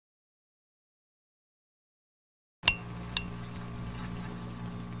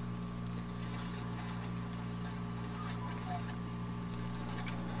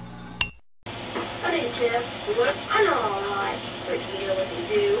Tiff. What? I know all right. But you know what to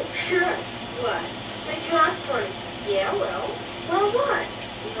do? Sure. What? Make you act funny. Yeah, well. Well, what?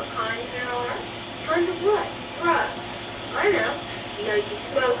 What kinds there are? Kinds of what? Drugs. I know. You know you can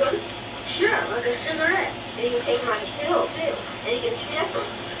smoke them? Sure, like a cigarette. And you can take them like a pill, too. And you can sniff them.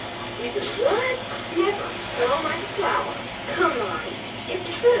 You can what? Sniff them. Throw them like a flower. Come on. It's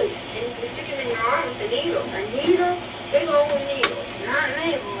true. And you can stick them in your arm with a needle. A needle? Big old needle. Not an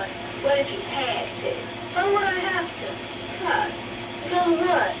able. What if you had to? Why would I have to? Cut. No,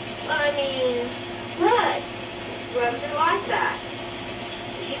 what? I mean, what? Drugs are like that.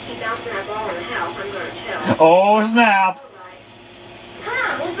 If you keep bouncing that ball in the house, I'm going to tell. Oh, snap! Come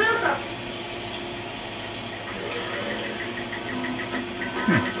on, we'll do something.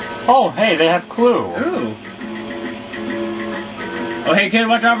 Oh, hey, they have Clue. Ooh. Oh, hey, kid,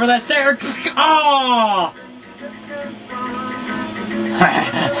 watch out for that stair. Oh!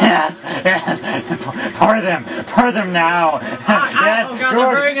 Yes, yes. Pour them now. Yes, oh, God,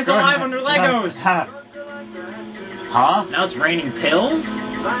 they're burying us alive under Legos. Huh? Now it's raining pills?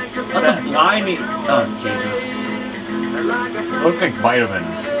 What the blind me? Oh, Jesus. Look like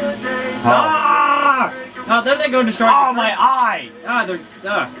vitamins. Huh? Ah! Oh, there they go destroy. Oh, my eye! Ah, they're.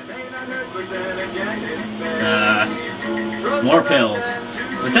 More pills.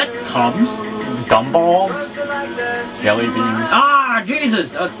 Was that Tums? Gumballs? Jelly beans? Ah,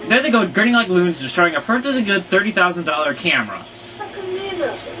 Jesus! There they go, grinning like loons, destroying a perfectly good $30,000 camera. How come you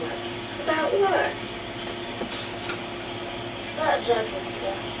know so much? About what? About drugs and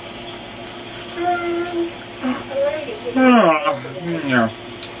stuff. A lady who Yeah.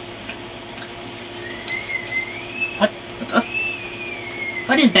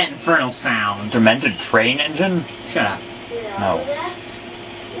 What is that infernal sound? Demented train engine? Shut up. Yeah, No. that?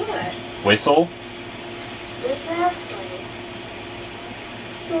 What? Whistle? Is that funny?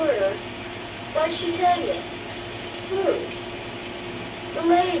 Sort of. Why'd she tell you? Who? The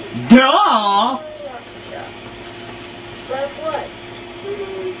lady. Duh! Like what?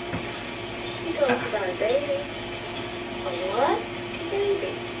 She told us about a baby. A what? A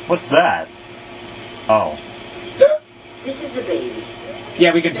baby. What's that? Oh. This is a baby.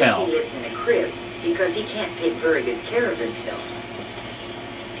 Yeah, we can tell. He lives in a crib because he can't take very good care of himself.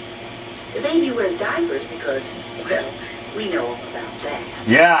 The baby wears diapers because, well, we know all about that.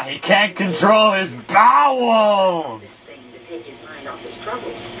 Yeah, he can't control his bowels! Thing to take his mind off his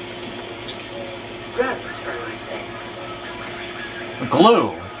troubles. Drugs are like that.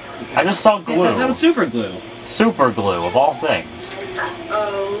 Glue. I just saw glue. That was super glue. Super glue, of all things.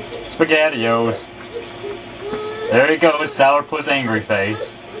 Oh. SpaghettiOs. There he goes, Sourpuss Angry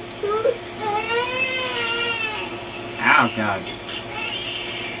Face. Oh, God.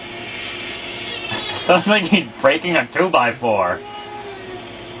 Sounds like he's breaking a 2x4.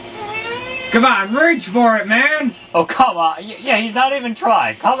 Come on, reach for it, man! Oh, come on. Yeah, he's not even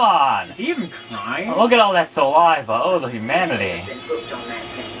trying. Come on. Is he even crying? Oh, look at all that saliva. Oh, the humanity. Been hooked on that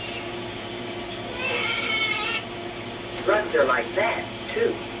thing. Drugs are like that,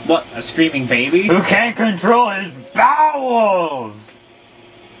 too. What, a screaming baby? Who can't control his bowels?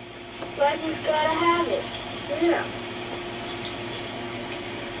 But he's gotta have it. Yeah.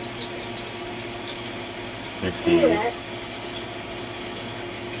 50. See that?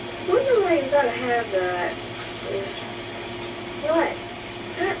 Wonder why he's gotta have that. What?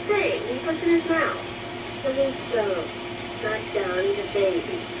 That thing he puts in his mouth. For his stone. Not dumb, he's a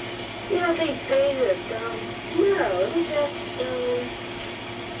baby. You don't think babies are dumb? No, he's just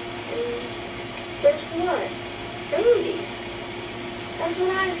just what? Babies. That's what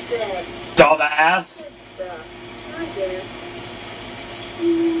I said. Dumbass. Stuff. I guess.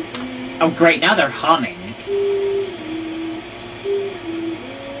 Oh, great, now they're humming.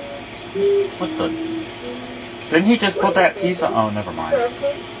 What the? Didn't he just put that piece on? Oh, never mind.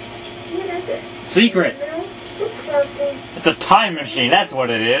 Something. What is it? Secret. No, it's something. It's a time machine, that's what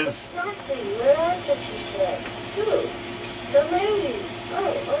it is. Something. What else did she say? Who? The lady.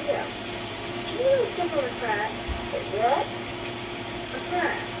 Oh, yeah. You know stuff on a crack. What? A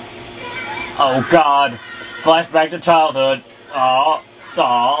crack. Oh, God. Flashback to childhood. Oh.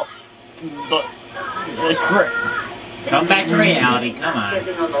 Come back to reality, come on.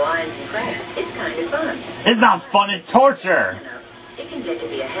 Stepping on the lines and cracks. It's kind of fun. It's not fun, it's torture. You know, it can get to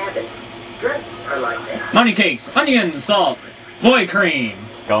be a habit. Drugs are like that. Money cakes, onions, salt, boy cream.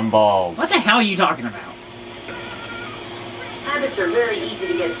 Gumballs. What the hell are you talking about? Habits are very easy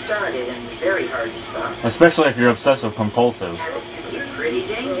to get started and very hard to stop. Especially if you're obsessive compulsive. Habits can be pretty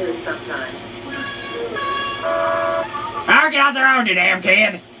dangerous sometimes. Oh, get out there on you damn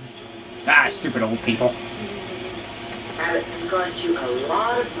kid! Ah, stupid old people. Habits can cost you a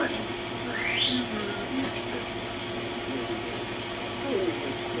lot of money.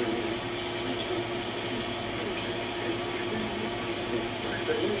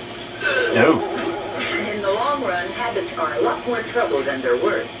 habits are a lot more trouble than they're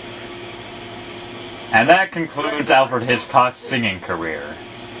worth. And that concludes Alfred Hitchcock's singing career.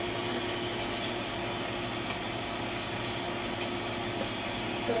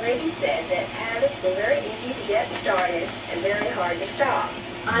 The lady said that habits were very easy to get started and very hard to stop.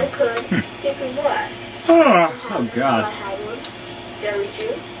 I could. Think of what? Oh, God. I had one. Don't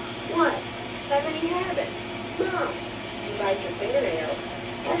you? What? How many habits? Mom, you bite your fingernails.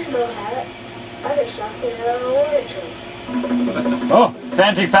 That's no habit. I just sucked it out I wanted to. Oh,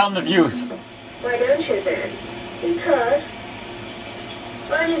 Fancy Fountain of Youth. Why don't you then? Because.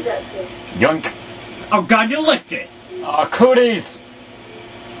 What is that thing? Yoink. Oh, God, you licked it. Cooties.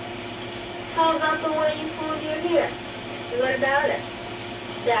 How about the way you pulled your hair? What about it?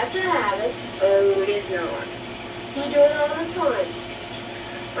 That's a habit. Oh, it is not. You do it all the time.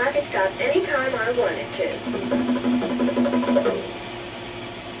 I could stop any time I wanted to.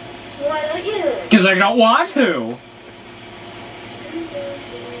 Why don't you? Because I don't want to.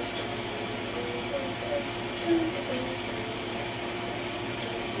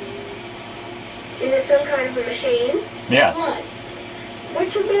 Is it some kind of a machine? Yes. What?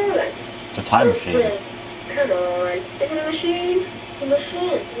 What you doing? It's a time machine. Come on. Is it a machine? A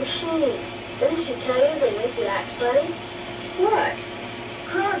machine. Didn't she tell you they make you act funny? What?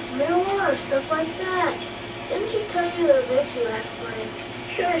 Drugs, marijuana, stuff like that. Didn't she tell you they make you act funny?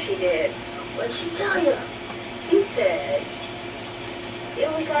 Sure she did. What'd she tell you? She said it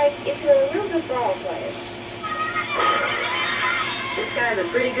was like if you're a real good ball player. This guy's a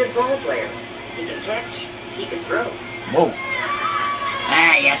pretty good ball player. He can catch, he can throw. Whoa.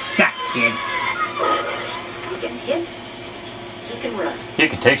 Ah, you suck, kid. He can hit, he can run. He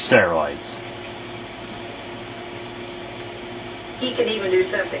can take steroids. He can even do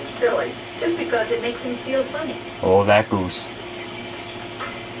something silly, just because it makes him feel funny. Oh, that goose.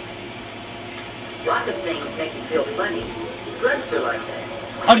 Lots of things make him feel funny. Drugs are like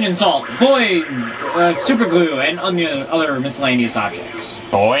that. Onion salt, boing, super glue, and other miscellaneous objects.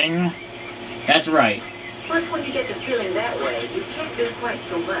 Boing. That's right. Plus, when you get to feeling that way, you can't do quite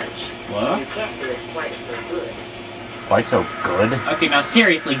so much. What? You can't do it quite so good. Quite so good. Okay, now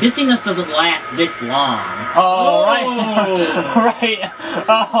seriously, dizziness doesn't last this long. Oh, right. Oh. Right.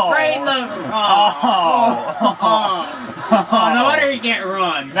 Oh. Right in the... Oh, no wonder you can't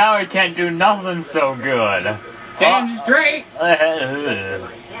run. Now he can't do nothing so good. Damn straight. Like that,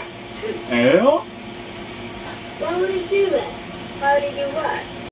 too. Ew? Why would he do that? Why would he do what?